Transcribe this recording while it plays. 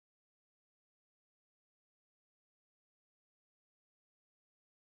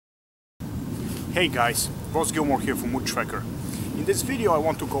Hey guys, Ross Gilmore here from Woodtrekker. In this video I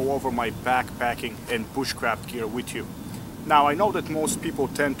want to go over my backpacking and bushcraft gear with you. Now I know that most people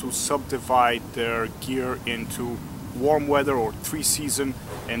tend to subdivide their gear into warm weather or 3-season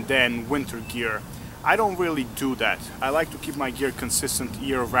and then winter gear. I don't really do that. I like to keep my gear consistent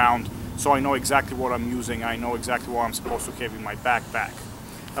year round so I know exactly what I'm using, I know exactly what I'm supposed to have in my backpack.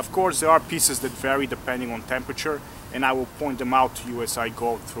 Of course there are pieces that vary depending on temperature and I will point them out to you as I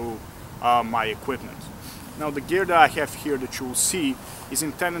go through my equipment. Now the gear that I have here that you will see is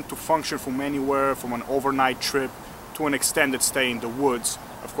intended to function from anywhere from an overnight trip to an extended stay in the woods.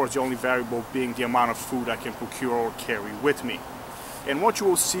 Of course the only variable being the amount of food I can procure or carry with me. And what you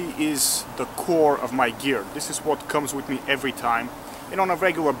will see is the core of my gear. This is what comes with me every time, and on a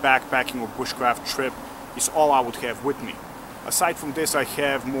regular backpacking or bushcraft trip is all I would have with me. Aside from this I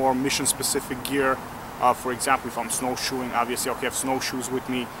have more mission specific gear. For example, if I'm snowshoeing, obviously I'll have snowshoes with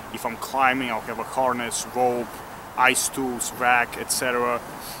me. If I'm climbing, I'll have a harness, rope, ice tools, rack, etc.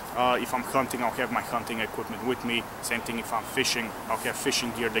 If I'm hunting, I'll have my hunting equipment with me. Same thing if I'm fishing, I'll have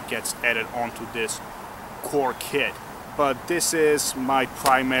fishing gear that gets added onto this core kit. But this is my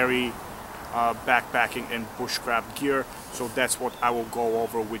primary backpacking and bushcraft gear, so that's what I will go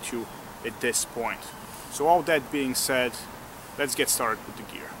over with you at this point. So all that being said, let's get started with the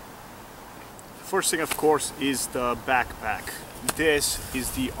gear. First thing, of course, is the backpack. This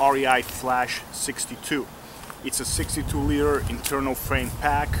is the REI Flash 62. It's a 62-liter internal frame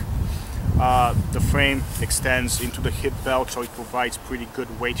pack. The frame extends into the hip belt, so it provides pretty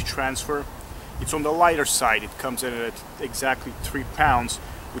good weight transfer. It's on the lighter side. It comes in at exactly 3 pounds,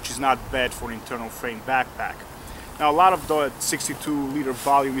 which is not bad for an internal frame backpack. Now, a lot of the 62-liter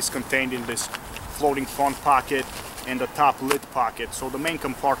volume is contained in this floating front pocket and the top lid pocket, so the main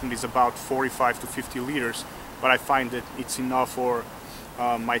compartment is about 45 to 50 liters, but I find that it's enough for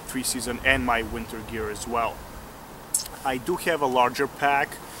my 3-season and my winter gear as well. I do have a larger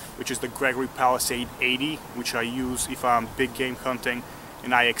pack, which is the Gregory Palisade 80, which I use if I'm big game hunting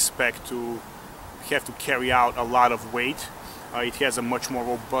and I expect to have to carry out a lot of weight. It has a much more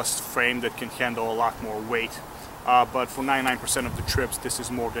robust frame that can handle a lot more weight, but for 99% of the trips this is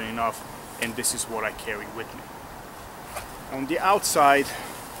more than enough, and this is what I carry with me. On the outside,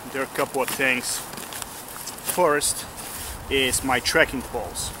 there are a couple of things. First is my trekking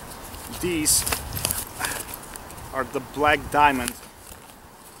poles. These are the Black Diamond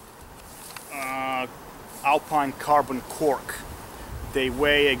Alpine Carbon Cork. They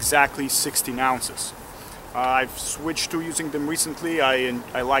weigh exactly 16 ounces. I've switched to using them recently.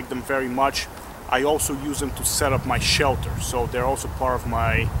 I like them very much. I also use them to set up my shelter, so they're also part of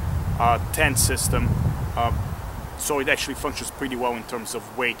my tent system. So it actually functions pretty well in terms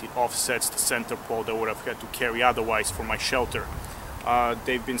of weight. It offsets the center pole that I would have had to carry otherwise for my shelter.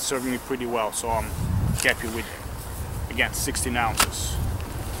 They've been serving me pretty well, so I'm happy with them. Again, 16 ounces.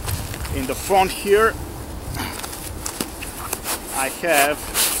 In the front here, I have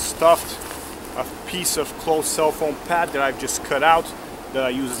stuffed a piece of closed cell phone pad that I've just cut out that I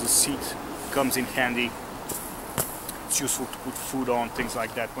use as a seat. Comes in handy. It's useful to put food on, things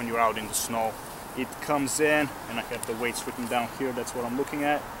like that when you're out in the snow. It comes in, and I have the weights written down here, that's what I'm looking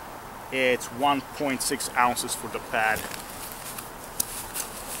at. It's 1.6 ounces for the pad.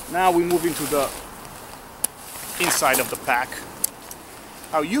 Now we move into the inside of the pack.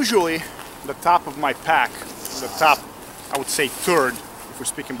 Now usually the top of my pack, the top, I would say third, if we're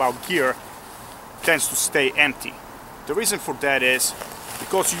speaking about gear, tends to stay empty. The reason for that is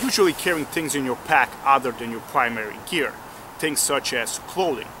because you're usually carrying things in your pack other than your primary gear. Things such as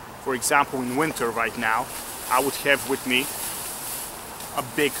clothing. For example, in winter right now, I would have with me a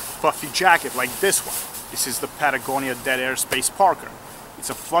big fluffy jacket like this one. This is the Patagonia Dead Air Space Parker.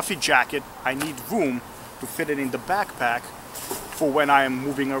 It's a fluffy jacket. I need room to fit it in the backpack for when I am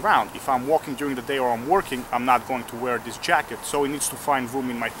moving around. If I'm walking during the day or I'm working, I'm not going to wear this jacket, so it needs to find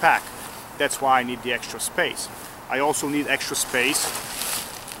room in my pack. That's why I need the extra space. I also need extra space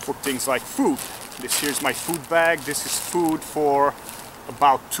for things like food. This here's my food bag. This is food for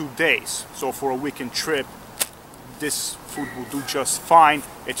about 2 days. So for a weekend trip, this food will do just fine.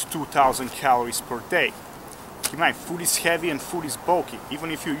 It's 2,000 calories per day. Keep in mind, food is heavy and food is bulky.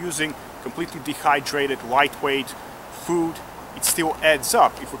 Even if you're using completely dehydrated, lightweight food, it still adds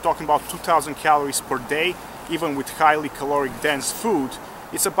up. If we're talking about 2,000 calories per day, even with highly caloric dense food,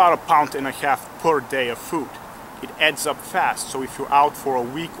 it's about 1.5 pounds per day of food. It adds up fast. So if you're out for a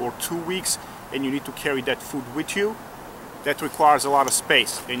week or 2 weeks and you need to carry that food with you, that requires a lot of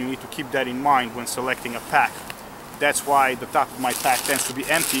space, and you need to keep that in mind when selecting a pack. That's why the top of my pack tends to be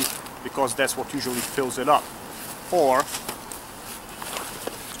empty, because that's what usually fills it up. Or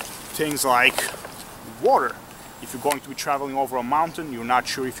things like water. If you're going to be traveling over a mountain, you're not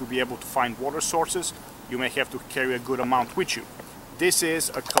sure if you'll be able to find water sources, you may have to carry a good amount with you. This is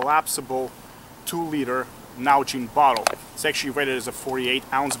a collapsible 2-liter Nalgene bottle. It's actually rated as a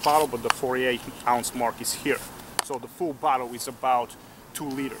 48-ounce bottle, but the 48-ounce mark is here. So the full bottle is about 2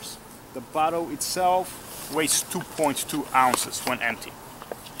 liters. The bottle itself weighs 2.2 ounces when empty.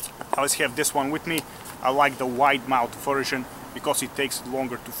 I always have this one with me. I like the wide mouth version because it takes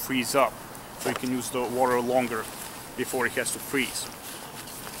longer to freeze up. So you can use the water longer before it has to freeze.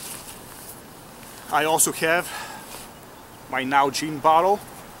 I also have my Nalgene bottle.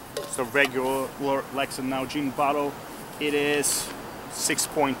 It's a regular Lexan Nalgene bottle. It is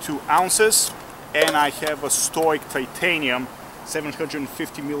 6.2 ounces. And I have a Stoic Titanium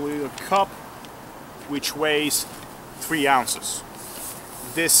 750 milliliter cup, which weighs 3 ounces.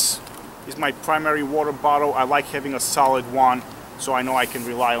 This is my primary water bottle. I like having a solid one, so I know I can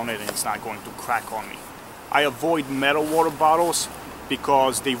rely on it and it's not going to crack on me. I avoid metal water bottles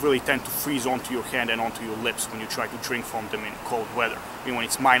because they really tend to freeze onto your hand and onto your lips when you try to drink from them in cold weather. I mean, when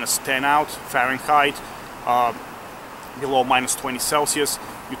it's -10 out Fahrenheit, below -20 Celsius,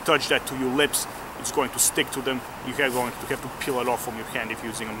 you touch that to your lips, it's going to stick to them. You're going to have to peel it off from your hand if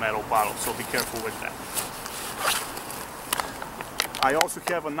you're using a metal bottle, so be careful with that. I also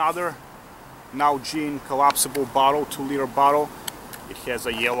have another Nalgene collapsible bottle, 2-liter bottle. It has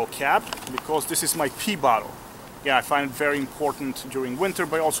a yellow cap because this is my pee bottle. Yeah, I find it very important during winter,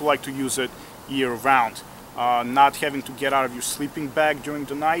 but I also like to use it year-round. Not having to get out of your sleeping bag during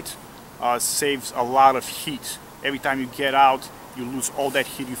the night saves a lot of heat. Every time you get out, you lose all that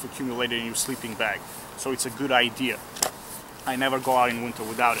heat you've accumulated in your sleeping bag. So it's a good idea. I never go out in winter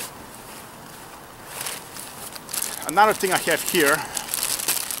without it. Another thing I have here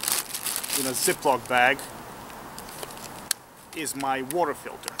in a Ziploc bag is my water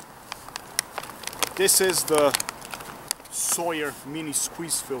filter. This is the Sawyer mini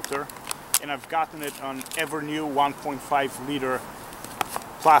squeeze filter, and I've gotten it on ever new 1.5-liter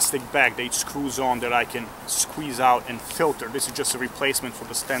plastic bag that it screws on that I can squeeze out and filter. This is just a replacement for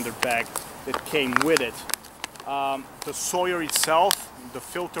the standard bag that came with it. The Sawyer itself, the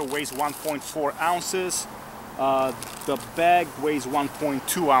filter weighs 1.4 ounces. The bag weighs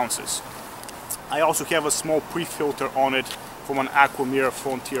 1.2 ounces. I also have a small pre-filter on it from an Aquamira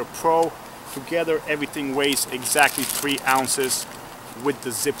Frontier Pro. Together everything weighs exactly 3 ounces with the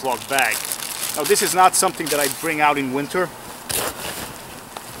Ziploc bag. Now this is not something that I bring out in winter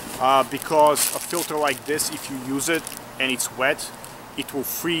because a filter like this, if you use it and it's wet, it will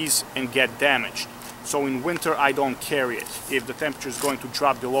freeze and get damaged. So in winter I don't carry it. If the temperature is going to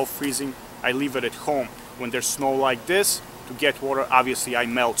drop below freezing, I leave it at home. When there's snow like this, to get water, obviously I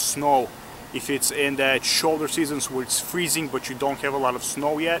melt snow. If it's in that shoulder seasons where it's freezing but you don't have a lot of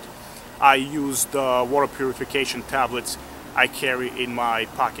snow yet, I use the water purification tablets I carry in my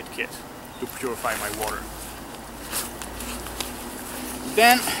pocket kit to purify my water.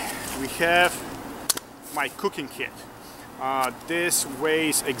 Then we have my cooking kit. This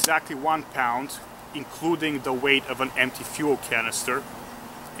weighs exactly 1 pound, including the weight of an empty fuel canister.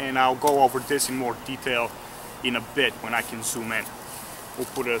 And I'll go over this in more detail in a bit when I can zoom in. We'll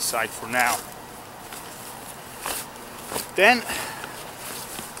put it aside for now. Then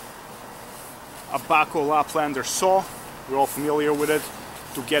a Baco Laplander saw, we're all familiar with it,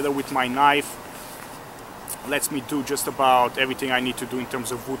 together with my knife. Lets me do just about everything I need to do in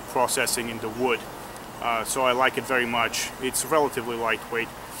terms of wood processing in the wood. So I like it very much. It's relatively lightweight,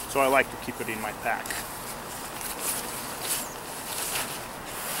 so I like to keep it in my pack.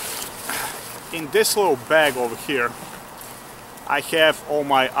 In this little bag over here, I have all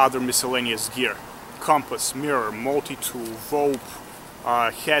my other miscellaneous gear. Compass, mirror, multi-tool, rope,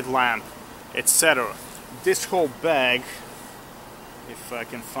 headlamp, etc. This whole bag, if I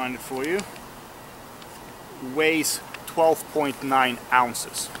can find it for you, weighs 12.9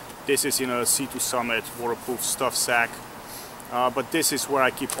 ounces. This is in a C2 Summit waterproof stuff sack. But this is where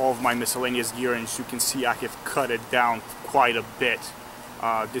I keep all of my miscellaneous gear, and as you can see I have cut it down quite a bit.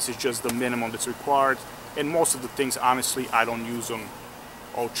 This is just the minimum that's required, and most of the things, honestly, I don't use on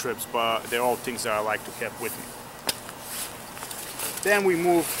all trips, but they're all things that I like to have with me. Then we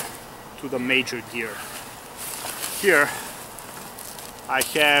move to the major gear. Here I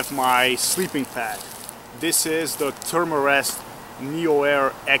have my sleeping pad. This is the Thermarest Neo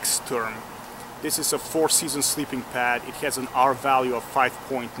Air X Term. This is a 4-season sleeping pad. It has an R value of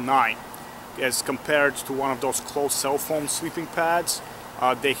 5.9 as compared to one of those closed cell foam sleeping pads.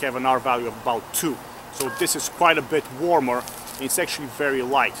 They have an R value of about 2. So this is quite a bit warmer. It's actually very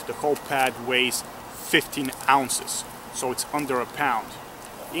light. The whole pad weighs 15 ounces, so it's under a pound.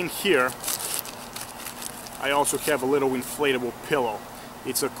 In here, I also have a little inflatable pillow.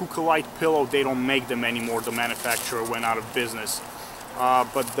 It's a Kukulite pillow. They don't make them anymore. The manufacturer went out of business.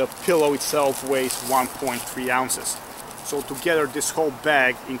 But the pillow itself weighs 1.3 ounces. So together this whole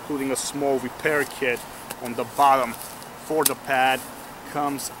bag, including a small repair kit on the bottom for the pad,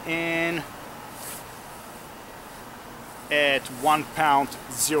 comes in at 1 pound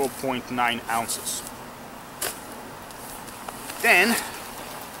 0.9 ounces. Then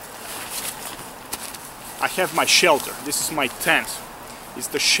I have my shelter. This is my tent. It's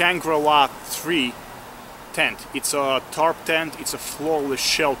the Shangri-La 3 tent. It's a tarp tent, it's a floorless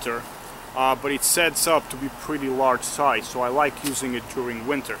shelter, but it sets up to be pretty large size, so I like using it during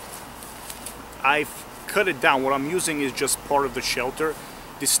winter. I've cut it down. What I'm using is just part of the shelter.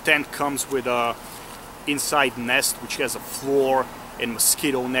 This tent comes with a inside nest which has a floor and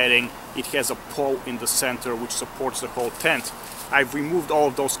mosquito netting. It has a pole in the center which supports the whole tent. I've removed all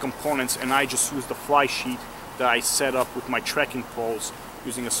of those components and I just use the fly sheet that I set up with my trekking poles,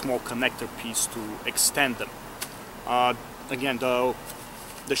 using a small connector piece to extend them. Again, the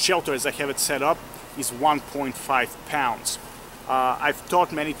shelter as I have it set up is 1.5 pounds. I've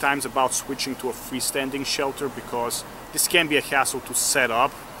thought many times about switching to a freestanding shelter because this can be a hassle to set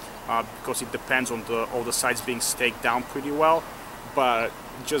up because it depends on all the sides being staked down pretty well, but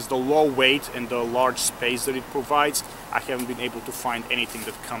just the low weight and the large space that it provides, I haven't been able to find anything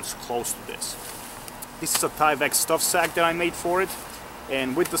that comes close to this. This is a Tyvek stuff sack that I made for it,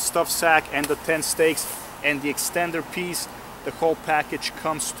 and with the stuff sack and the tent stakes and the extender piece, the whole package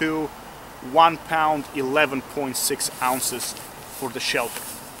comes to 1 pound 11.6 ounces for the shelter.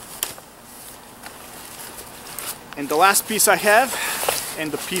 And the last piece I have,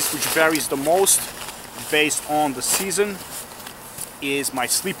 and the piece which varies the most based on the season, is my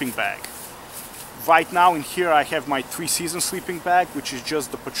sleeping bag. Right now in here I have my 3-season sleeping bag, which is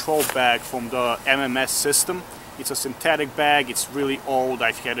just the patrol bag from the MMS system. It's a synthetic bag, it's really old,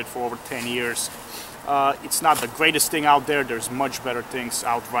 I've had it for over 10 years. It's not the greatest thing out there, there's much better things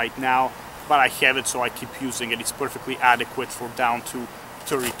out right now, but I have it so I keep using it. It's perfectly adequate for down to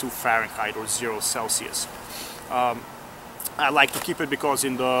 32 Fahrenheit or 0 Celsius. I like to keep it because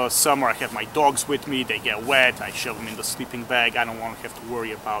in the summer I have my dogs with me, they get wet, I shove them in the sleeping bag, I don't want to have to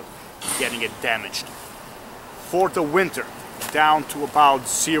worry about getting it damaged. For the winter, down to about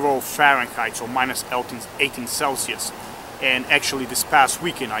 0 Fahrenheit, so minus 18 Celsius, and actually this past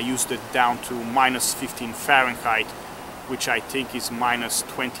weekend I used it down to minus 15 Fahrenheit, which I think is minus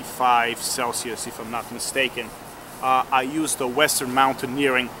 25 Celsius if I'm not mistaken. I used the Western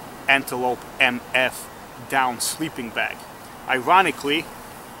Mountaineering Antelope MF down sleeping bag. Ironically,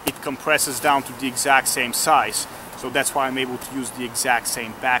 it compresses down to the exact same size, so that's why I'm able to use the exact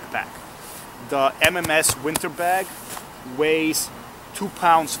same backpack. The MMS winter bag weighs 2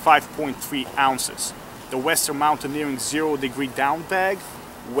 pounds 5.3 ounces. The Western Mountaineering 0 degree down bag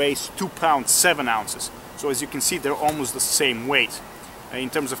weighs 2 pounds 7 ounces. So as you can see, they're almost the same weight.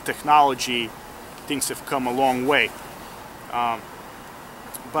 In terms of technology, things have come a long way.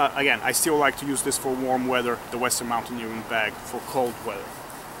 But again, I still like to use this for warm weather, the Western Mountaineering bag for cold weather.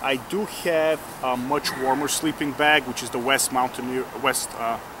 I do have a much warmer sleeping bag, which is the Western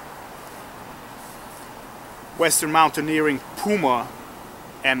Mountaineering Puma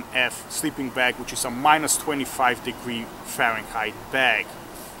MF sleeping bag, which is a minus 25 degree Fahrenheit bag.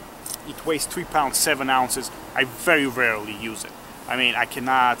 It weighs 3 pounds 7 ounces. I very rarely use it. I mean, I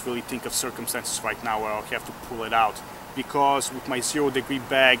cannot really think of circumstances right now where I'll have to pull it out, because with my 0 degree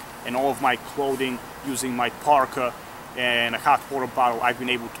bag and all of my clothing, using my parka and a hot water bottle, I've been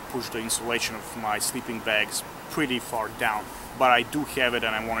able to push the insulation of my sleeping bags pretty far down. But I do have it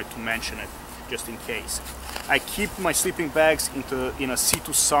and I wanted to mention it just in case. I keep my sleeping bags in a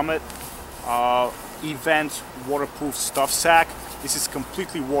C2 Summit event waterproof stuff sack. This is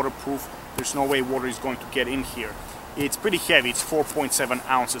completely waterproof. There's no way water is going to get in here. It's pretty heavy, it's 4.7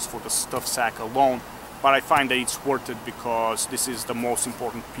 ounces for the stuff sack alone, but I find that it's worth it because this is the most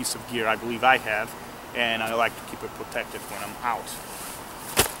important piece of gear I believe I have, and I like to keep it protected when I'm out.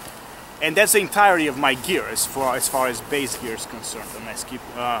 And that's the entirety of my gear as far as base gear is concerned. And I keep,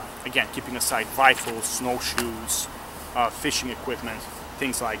 again, keeping aside rifles, snowshoes, fishing equipment,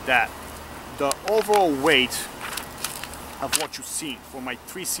 things like that. The overall weight of what you see for my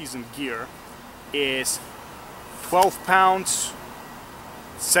 3-season gear is 12 pounds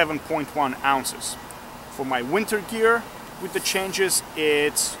 7.1 ounces. For my winter gear with the changes,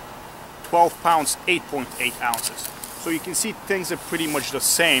 it's 12 pounds 8.8 ounces. So you can see things are pretty much the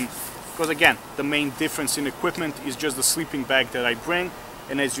same, because again, the main difference in equipment is just the sleeping bag that I bring,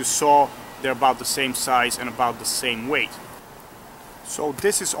 and as you saw, they're about the same size and about the same weight. So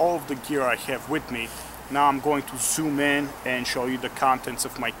this is all of the gear I have with me. Now I'm going to zoom in and show you the contents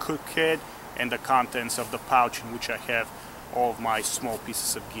of my cook kit and the contents of the pouch in which I have all of my small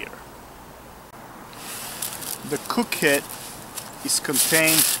pieces of gear. The cook kit is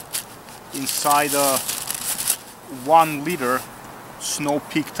contained inside a 1 liter Snow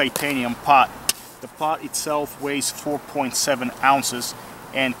Peak titanium pot. The pot itself weighs 4.7 ounces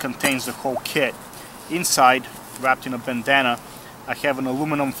and contains the whole kit. Inside, wrapped in a bandana, I have an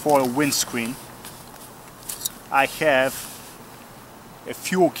aluminum foil windscreen. I have a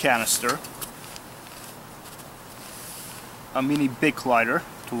fuel canister, a mini Bic lighter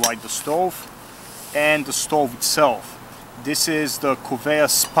to light the stove, and the stove itself. This is the Covea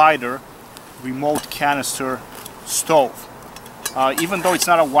Spider remote canister stove. Even though it's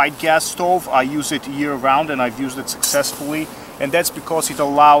not a white gas stove, I use it year-round and I've used it successfully, and that's because it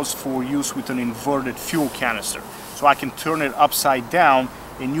allows for use with an inverted fuel canister. So I can turn it upside down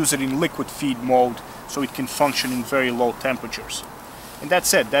and use it in liquid feed mode so it can function in very low temperatures. And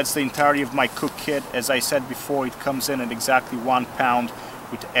that's it. That's the entirety of my cook kit. As I said before, it comes in at exactly 1 pound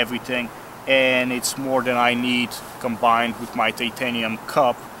with everything, and it's more than I need combined with my titanium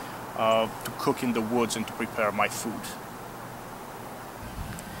cup to cook in the woods and to prepare my food.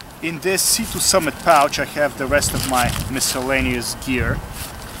 In this C2 Summit pouch I have the rest of my miscellaneous gear.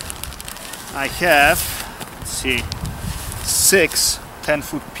 I have, let's see, 6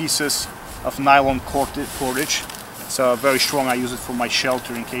 10-foot pieces of nylon cordage. It's very strong. I use it for my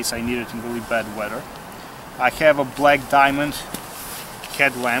shelter in case I need it in really bad weather. I have a black diamond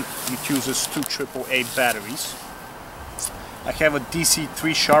headlamp which uses 2 AAA batteries. I have a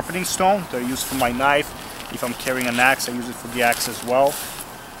DC3 sharpening stone that I use for my knife. If I'm carrying an axe, I use it for the axe as well.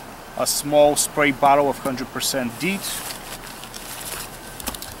 A small spray bottle of 100% DEET.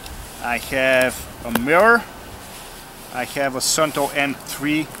 I have a mirror. I have a Sunto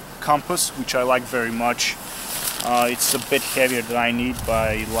M3 compass, which I like very much. It's a bit heavier than I need, but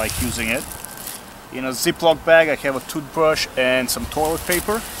I like using it. In a Ziploc bag I have a toothbrush and some toilet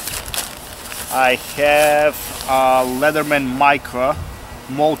paper. I have a Leatherman Micra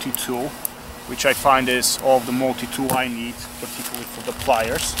multi-tool, which I find is all of the multi-tool I need, particularly for the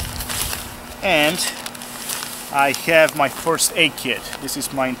pliers. And I have my first aid kit. This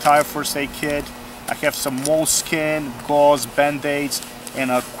is my entire first aid kit. I have some moleskin, gauze, band-aids,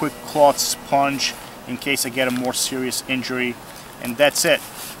 and a quick cloth sponge in case I get a more serious injury. And that's it.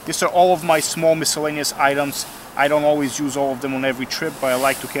 These are all of my small miscellaneous items. I don't always use all of them on every trip, but I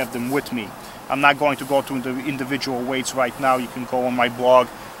like to have them with me. I'm not going to go through the individual weights right now. You can go on my blog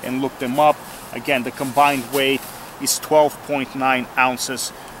and look them up. Again, the combined weight is 12.9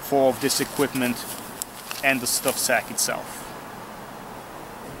 ounces for all of this equipment and the stuff sack itself.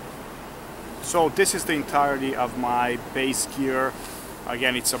 So this is the entirety of my base gear.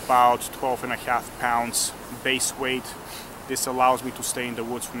 Again, it's about 12.5 pounds base weight. This allows me to stay in the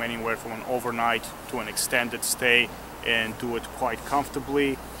woods from anywhere from an overnight to an extended stay and do it quite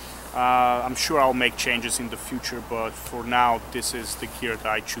comfortably. I'm sure I'll make changes in the future, but for now this is the gear that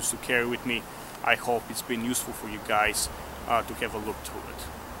I choose to carry with me. I hope it's been useful for you guys to have a look through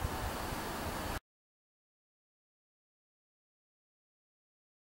it.